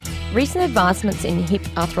Recent advancements in hip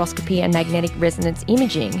arthroscopy and magnetic resonance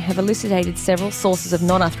imaging have elucidated several sources of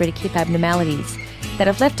non-arthritic hip abnormalities that,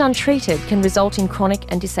 if left untreated, can result in chronic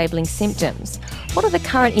and disabling symptoms. What are the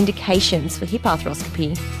current indications for hip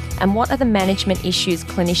arthroscopy, and what are the management issues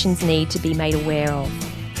clinicians need to be made aware of?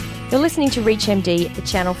 You're listening to ReachMD, the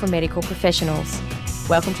channel for medical professionals.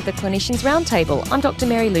 Welcome to the Clinicians Roundtable. I'm Dr.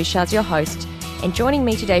 Mary Lushaz, your host, and joining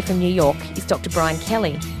me today from New York is Dr. Brian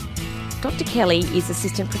Kelly. Dr. Kelly is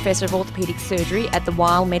Assistant Professor of Orthopaedic Surgery at the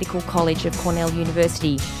Weill Medical College of Cornell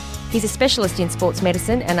University. He's a specialist in sports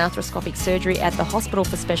medicine and arthroscopic surgery at the Hospital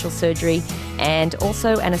for Special Surgery and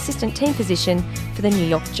also an assistant team physician for the New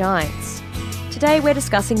York Giants. Today we're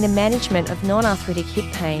discussing the management of non-arthritic hip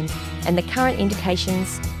pain and the current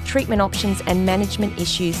indications, treatment options and management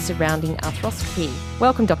issues surrounding arthroscopy.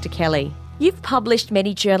 Welcome, Dr. Kelly. You've published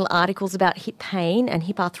many journal articles about hip pain and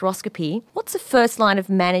hip arthroscopy. What's the first line of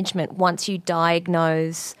management once you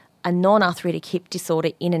diagnose a non-arthritic hip disorder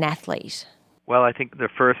in an athlete? Well, I think the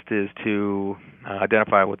first is to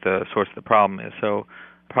identify what the source of the problem is. So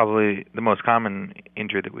probably the most common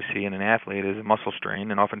injury that we see in an athlete is a muscle strain,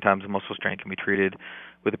 and oftentimes a muscle strain can be treated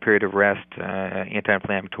with a period of rest,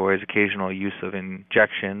 anti-inflammatories, occasional use of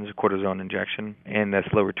injections, cortisone injection, and a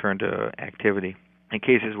slow return to activity. In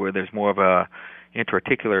cases where there's more of a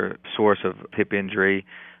intra-articular source of hip injury,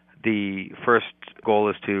 the first goal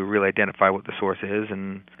is to really identify what the source is,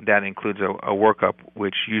 and that includes a workup,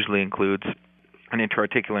 which usually includes an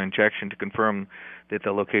intra-articular injection to confirm that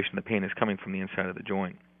the location of the pain is coming from the inside of the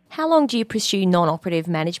joint. How long do you pursue non-operative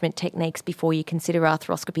management techniques before you consider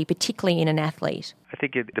arthroscopy, particularly in an athlete? I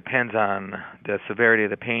think it depends on the severity of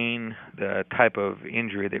the pain, the type of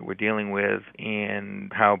injury that we're dealing with,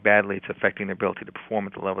 and how badly it's affecting their ability to perform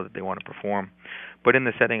at the level that they want to perform. But in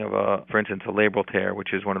the setting of, for instance, a labral tear,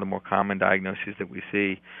 which is one of the more common diagnoses that we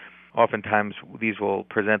see, oftentimes these will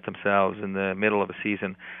present themselves in the middle of a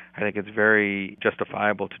season. I think it's very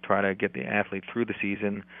justifiable to try to get the athlete through the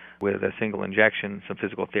season with a single injection, some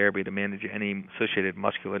physical therapy to manage any associated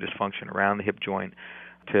muscular dysfunction around the hip joint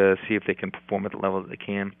to see if they can perform at the level that they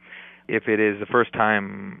can. If it is the first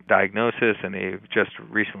time diagnosis and they've just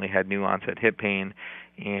recently had new onset hip pain,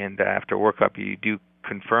 and after workup you do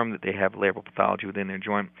confirm that they have labral pathology within their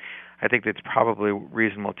joint, I think it's probably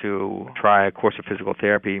reasonable to try a course of physical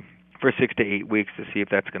therapy for 6 to 8 weeks to see if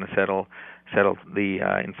that's going to settle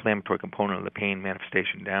the inflammatory component of the pain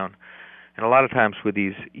manifestation down. And a lot of times with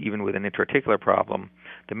these, even with an intra-articular problem,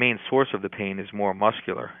 the main source of the pain is more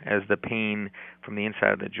muscular. As the pain from the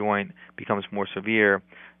inside of the joint becomes more severe,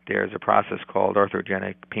 there's a process called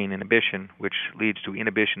arthrogenic pain inhibition, which leads to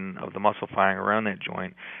inhibition of the muscle firing around that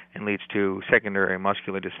joint and leads to secondary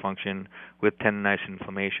muscular dysfunction with tendonitis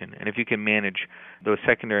inflammation. And if you can manage those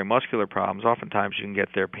secondary muscular problems, oftentimes you can get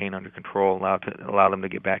their pain under control, allow them to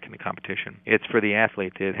get back into competition. It's for the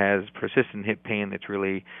athlete that has persistent hip pain that's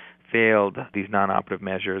really failed these non-operative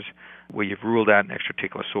measures, where you've ruled out an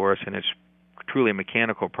extra-articular source and it's truly a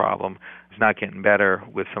mechanical problem. It's not getting better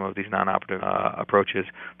with some of these non-operative approaches.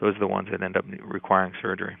 Those are the ones that end up requiring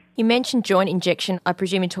surgery. You mentioned joint injection. I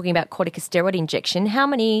presume you're talking about corticosteroid injection. How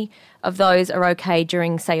many of those are okay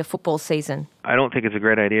during, say, a football season? I don't think it's a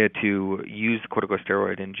great idea to use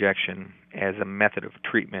corticosteroid injection as a method of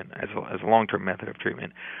treatment, as a long-term method of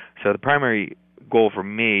treatment. So the primary goal for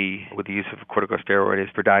me with the use of corticosteroid is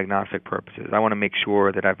for diagnostic purposes. I want to make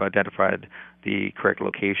sure that I've identified the correct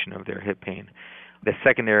location of their hip pain. The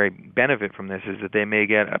secondary benefit from this is that they may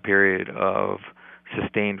get a period of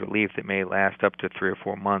sustained relief that may last up to 3 or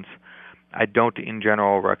 4 months. I don't, in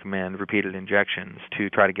general, recommend repeated injections to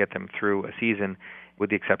try to get them through a season, with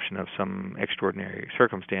the exception of some extraordinary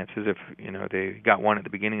circumstances. If they got one at the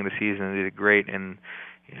beginning of the season and they did great, and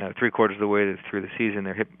 3/4 of the way through the season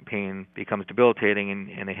their hip pain becomes debilitating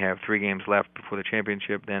and they have 3 games left before the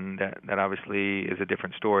championship, then that obviously is a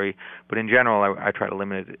different story. But in general, I try to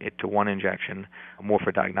limit it to 1 injection, more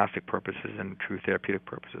for diagnostic purposes than true therapeutic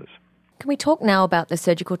purposes. Can we talk now about the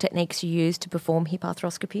surgical techniques you use to perform hip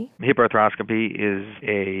arthroscopy? Hip arthroscopy is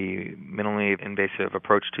a minimally invasive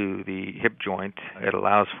approach to the hip joint. It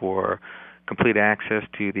allows for complete access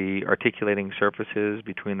to the articulating surfaces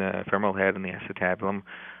between the femoral head and the acetabulum,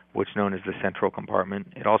 which is known as the central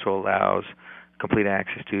compartment. It also allows complete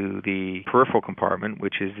access to the peripheral compartment,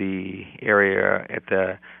 which is the area at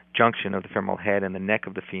the junction of the femoral head and the neck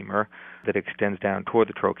of the femur that extends down toward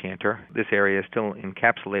the trochanter. This area is still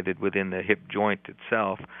encapsulated within the hip joint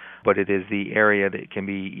itself, but it is the area that can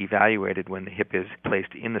be evaluated when the hip is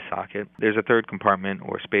placed in the socket. There's a third compartment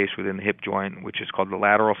or space within the hip joint, which is called the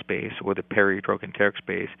lateral space or the peritrochanteric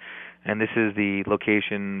space, and this is the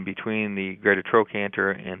location between the greater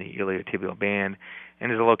trochanter and the iliotibial band,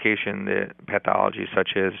 and is a location that pathologies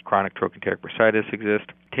such as chronic trochanteric bursitis exist,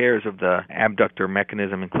 tears of the abductor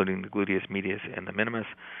mechanism, including the gluteus medius and the minimus,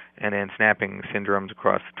 and then snapping syndromes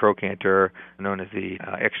across the trochanter, known as the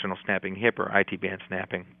external snapping hip or IT band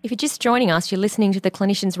snapping. If you're just joining us, you're listening to the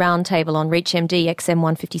Clinicians Roundtable on ReachMD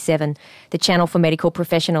XM157, the channel for medical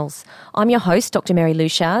professionals. I'm your host, Dr. Mary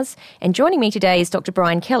Lushaz, and joining me today is Dr.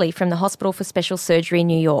 Brian Kelly from the Hospital for Special Surgery in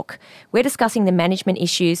New York. We're discussing the management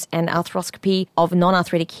issues and arthroscopy of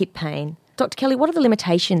non-arthritic hip pain. Dr. Kelly, what are the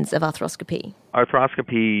limitations of arthroscopy?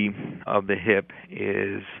 Arthroscopy of the hip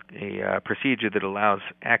is a procedure that allows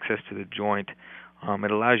access to the joint.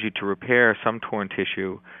 It allows you to repair some torn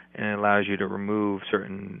tissue, and it allows you to remove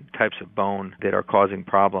certain types of bone that are causing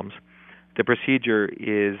problems. The procedure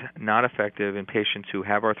is not effective in patients who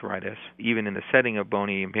have arthritis, even in the setting of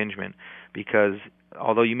bony impingement, because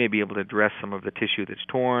although you may be able to address some of the tissue that's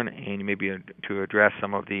torn and you may be able to address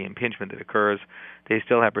some of the impingement that occurs, they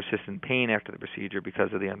still have persistent pain after the procedure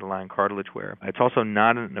because of the underlying cartilage wear. It's also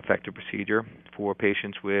not an effective procedure for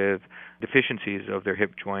patients with deficiencies of their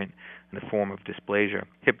hip joint in the form of dysplasia.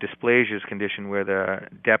 Hip dysplasia is a condition where the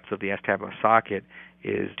depth of the acetabular socket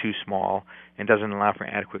is too small and doesn't allow for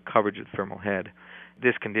adequate coverage of the femoral head.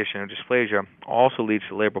 This condition of dysplasia also leads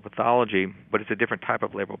to labral pathology, but it's a different type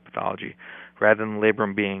of labral pathology. Rather than the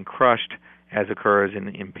labrum being crushed, as occurs in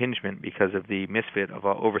impingement because of the misfit of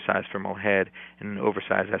an oversized femoral head and an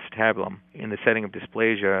oversized acetabulum, in the setting of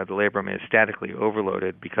dysplasia, the labrum is statically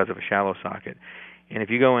overloaded because of a shallow socket. And if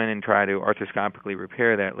you go in and try to arthroscopically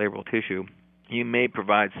repair that labral tissue, you may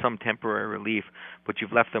provide some temporary relief, but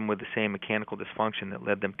you've left them with the same mechanical dysfunction that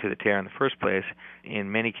led them to the tear in the first place. In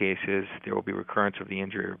many cases, there will be recurrence of the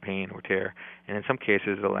injury or pain or tear, and in some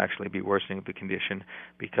cases, it'll actually be worsening of the condition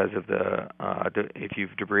because of if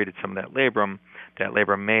you've debrided some of that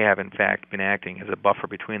labrum may have in fact been acting as a buffer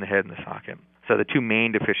between the head and the socket. So the two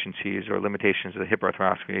main deficiencies or limitations of the hip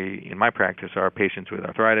arthroscopy in my practice are patients with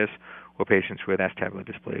arthritis or patients with acetabular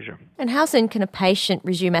dysplasia. And how soon can a patient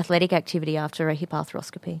resume athletic activity after a hip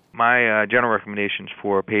arthroscopy? My general recommendations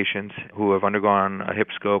for patients who have undergone a hip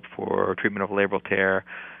scope for treatment of a labral tear,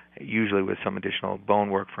 usually with some additional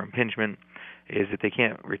bone work for impingement, is that they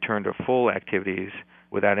can't return to full activities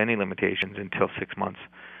without any limitations until 6 months.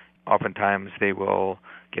 Oftentimes they will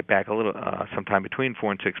get back a little sometime between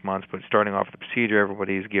 4 and 6 months, but starting off the procedure,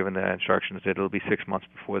 everybody's given the instructions that it'll be 6 months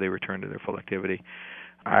before they return to their full activity.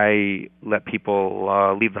 I let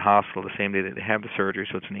people leave the hospital the same day that they have the surgery,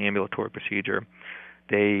 so it's an ambulatory procedure.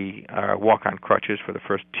 They walk on crutches for the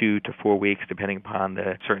first 2 to 4 weeks, depending upon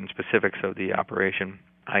the certain specifics of the operation.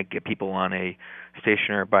 I get people on a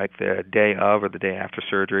stationary bike the day of or the day after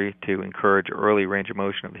surgery to encourage early range of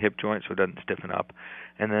motion of the hip joint so it doesn't stiffen up.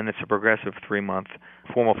 And then it's a progressive 3-month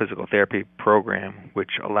formal physical therapy program,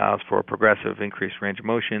 which allows for a progressive increased range of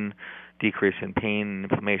motion, decrease in pain and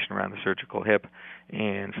inflammation around the surgical hip,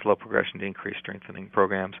 and slow progression to increased strengthening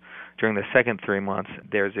programs. During the second 3 months,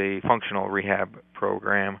 there's a functional rehab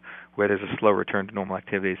program where there's a slow return to normal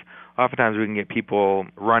activities. Oftentimes we can get people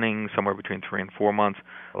running somewhere between 3 and 4 months.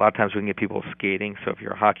 A lot of times we can get people skating, so if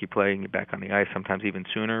you're a hockey player, you can get back on the ice sometimes even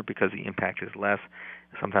sooner because the impact is less,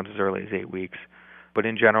 sometimes as early as 8 weeks. But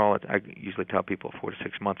in general, I usually tell people 4 to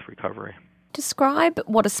 6 months recovery. Describe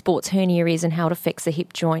what a sports hernia is and how it affects the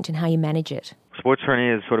hip joint and how you manage it. Sports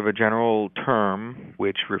hernia is sort of a general term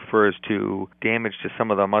which refers to damage to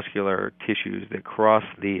some of the muscular tissues that cross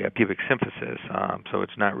the pubic symphysis. So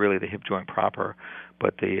it's not really the hip joint proper,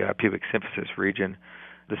 but the pubic symphysis region.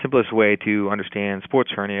 The simplest way to understand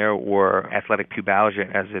sports hernia, or athletic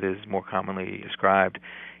pubalgia as it is more commonly described,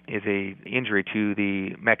 is a injury to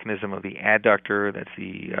the mechanism of the adductor, that's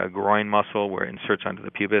the groin muscle where it inserts under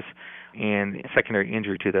the pubis, and a secondary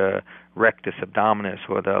injury to the rectus abdominis,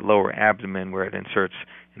 or the lower abdomen, where it inserts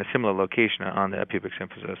in a similar location on the pubic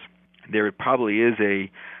symphysis. There probably is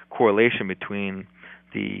a correlation between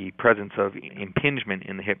the presence of impingement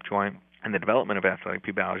in the hip joint and the development of athletic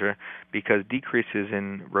pubalgia, because decreases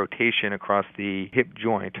in rotation across the hip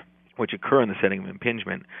joint, which occur in the setting of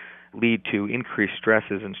impingement, lead to increased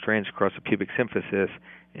stresses and strains across the pubic symphysis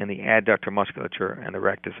and the adductor musculature and the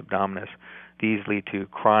rectus abdominis. These lead to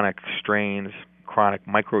chronic strains, chronic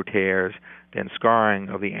micro tears, then scarring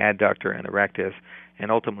of the adductor and the rectus,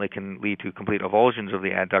 and ultimately can lead to complete avulsions of the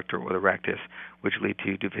adductor or the rectus, which lead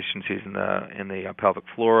to deficiencies in the pelvic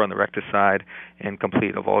floor on the rectus side and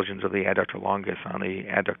complete avulsions of the adductor longus on the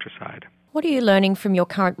adductor side. What are you learning from your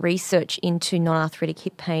current research into non-arthritic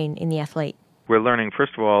hip pain in the athlete? We're learning,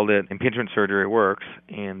 first of all, that impingement surgery works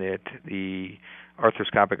and that the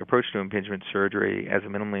arthroscopic approach to impingement surgery as a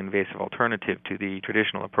minimally invasive alternative to the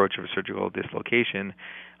traditional approach of surgical dislocation,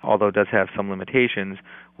 although it does have some limitations,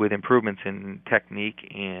 with improvements in technique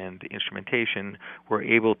and instrumentation, we're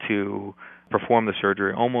able to perform the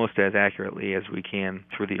surgery almost as accurately as we can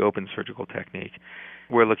through the open surgical technique.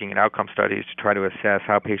 We're looking at outcome studies to try to assess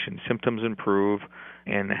how patients' symptoms improve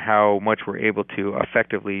and how much we're able to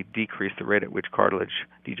effectively decrease the rate at which cartilage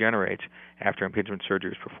degenerates after impingement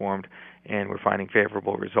surgery is performed, and we're finding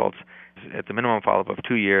favorable results at the minimum follow-up of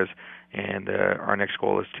 2 years, and our next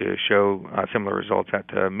goal is to show similar results at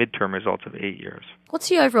midterm results of 8 years. What's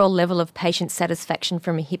the overall level of patient satisfaction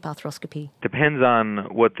from a hip arthroscopy? Depends on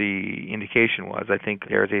what the indication was. I think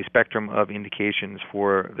there's a spectrum of indications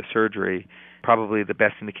for the surgery. Probably the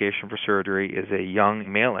best indication for surgery is a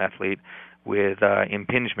young male athlete with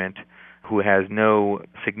impingement who has no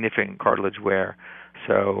significant cartilage wear.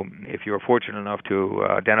 So if you're fortunate enough to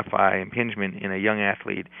identify impingement in a young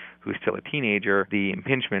athlete who's still a teenager, the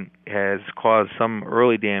impingement has caused some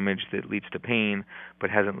early damage that leads to pain but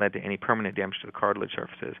hasn't led to any permanent damage to the cartilage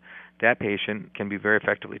surfaces. That patient can be very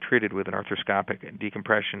effectively treated with an arthroscopic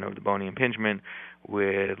decompression of the bony impingement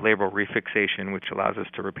with labral refixation, which allows us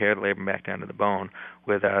to repair the labrum back down to the bone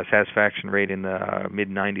with a satisfaction rate in the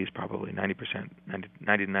mid-90s, probably 90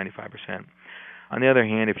 to 95%. On the other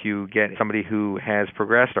hand, if you get somebody who has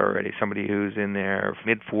progressed already, somebody who's in their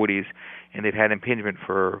mid-40s and they've had impingement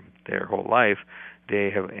for their whole life,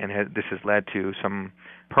 this has led to some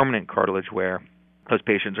permanent cartilage wear, those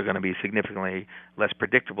patients are going to be significantly less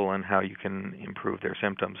predictable in how you can improve their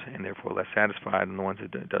symptoms and therefore less satisfied than the ones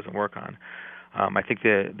that it doesn't work on. I think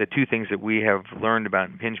the two things that we have learned about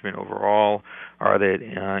impingement overall are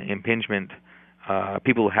that impingement,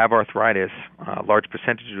 people who have arthritis, a large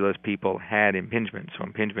percentage of those people had impingement, so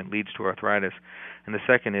impingement leads to arthritis. And the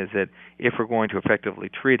second is that if we're going to effectively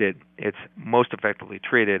treat it, it's most effectively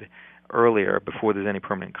treated earlier before there's any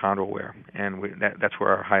permanent chondral wear, and that's where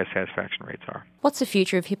our highest satisfaction rates are. What's the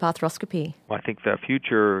future of hip arthroscopy? Well, I think the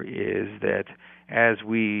future is that as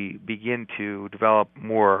we begin to develop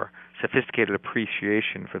more sophisticated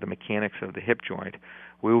appreciation for the mechanics of the hip joint,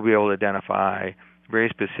 we will be able to identify very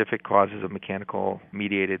specific causes of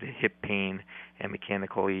mechanical-mediated hip pain and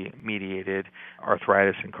mechanically mediated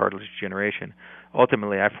arthritis and cartilage degeneration.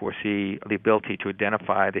 Ultimately, I foresee the ability to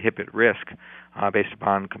identify the hip at risk based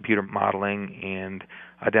upon computer modeling and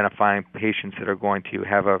identifying patients that are going to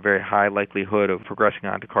have a very high likelihood of progressing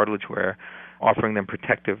on to cartilage wear, offering them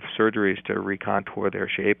protective surgeries to recontour their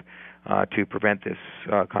shape to prevent this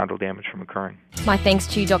chondral damage from occurring. My thanks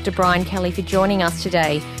to Dr. Brian Kelly for joining us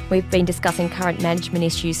today. We've been discussing current management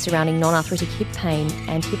issues surrounding non-arthritic hip pain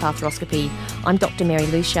and hip arthroscopy. I'm Dr. Mary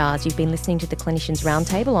Lushars. You've been listening to the Clinicians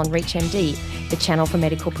Roundtable on ReachMD, the channel for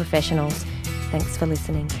medical professionals. Thanks for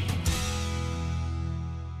listening.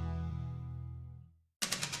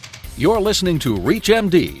 You're listening to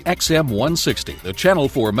ReachMD XM160, the channel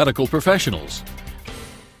for medical professionals.